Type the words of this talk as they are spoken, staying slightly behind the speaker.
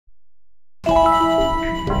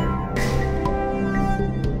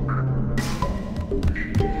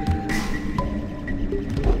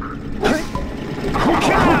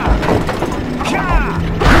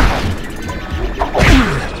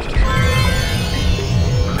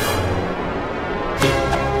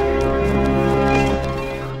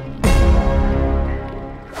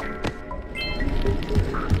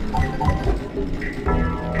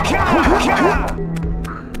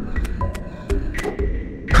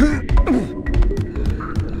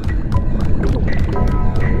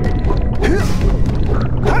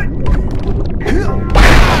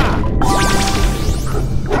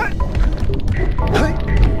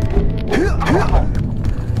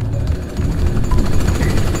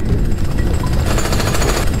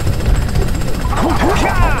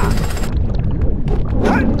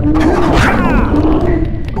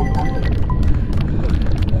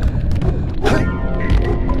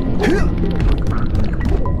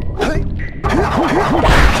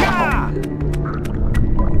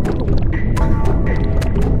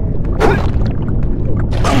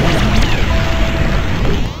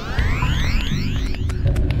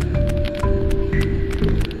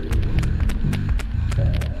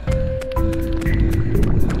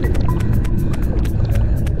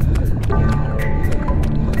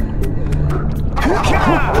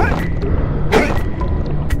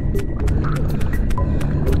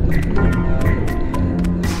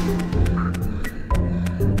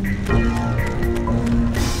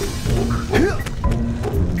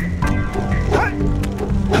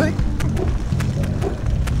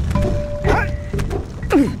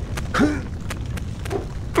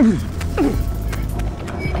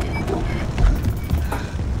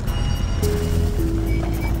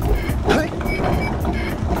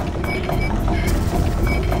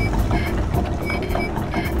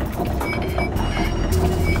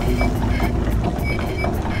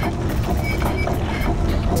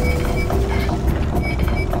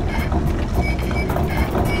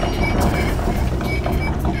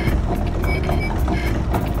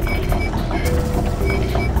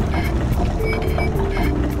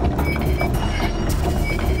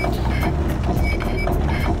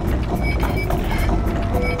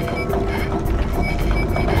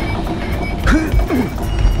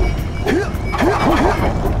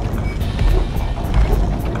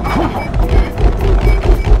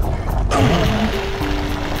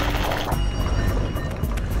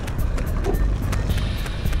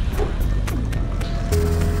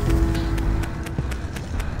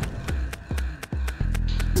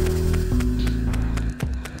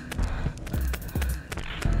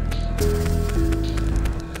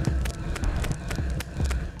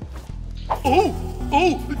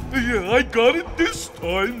Yeah, I got it this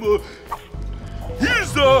time.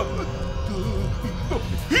 Here's a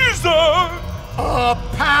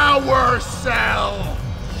power cell!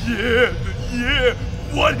 Yeah,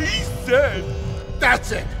 what he said.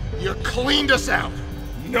 That's it. You cleaned us out.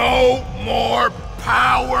 No more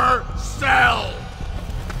power cell!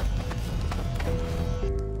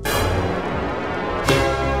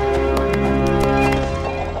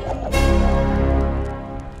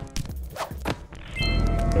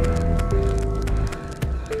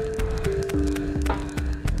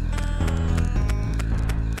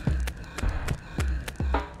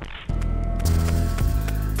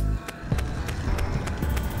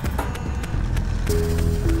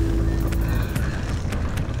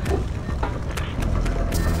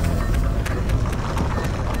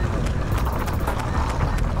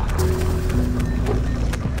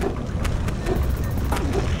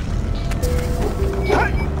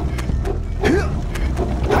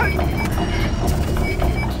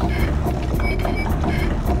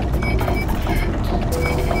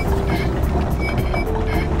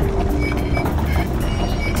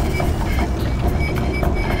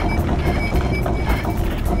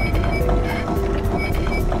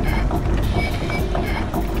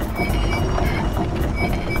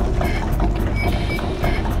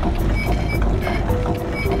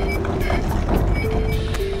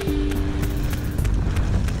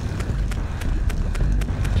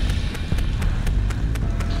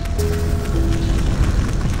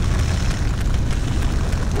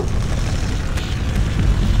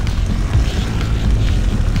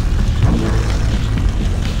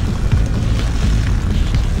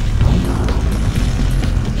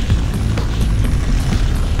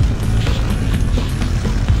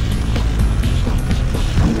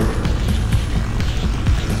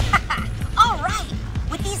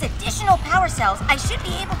 I should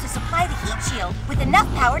be able to supply the heat shield with enough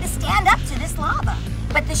power to stand up to this lava.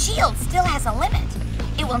 But the shield still has a limit.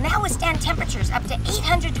 It will now withstand temperatures up to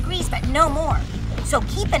 800 degrees, but no more. So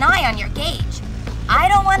keep an eye on your gauge. I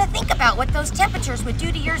don't want to think about what those temperatures would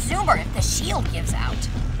do to your zoomer if the shield gives out.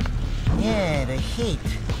 Yeah, the heat.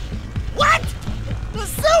 What? The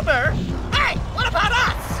zoomer? Hey, what about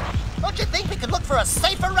us? Don't you think we could look for a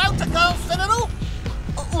safer route to go, Citadel?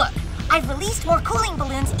 Look, I've released more cooling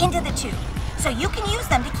balloons into the tube, so you can use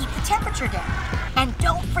them to keep the temperature down. And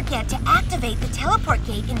don't forget to activate the teleport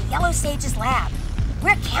gate in the Yellow Sage's lab.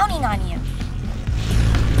 We're counting on you.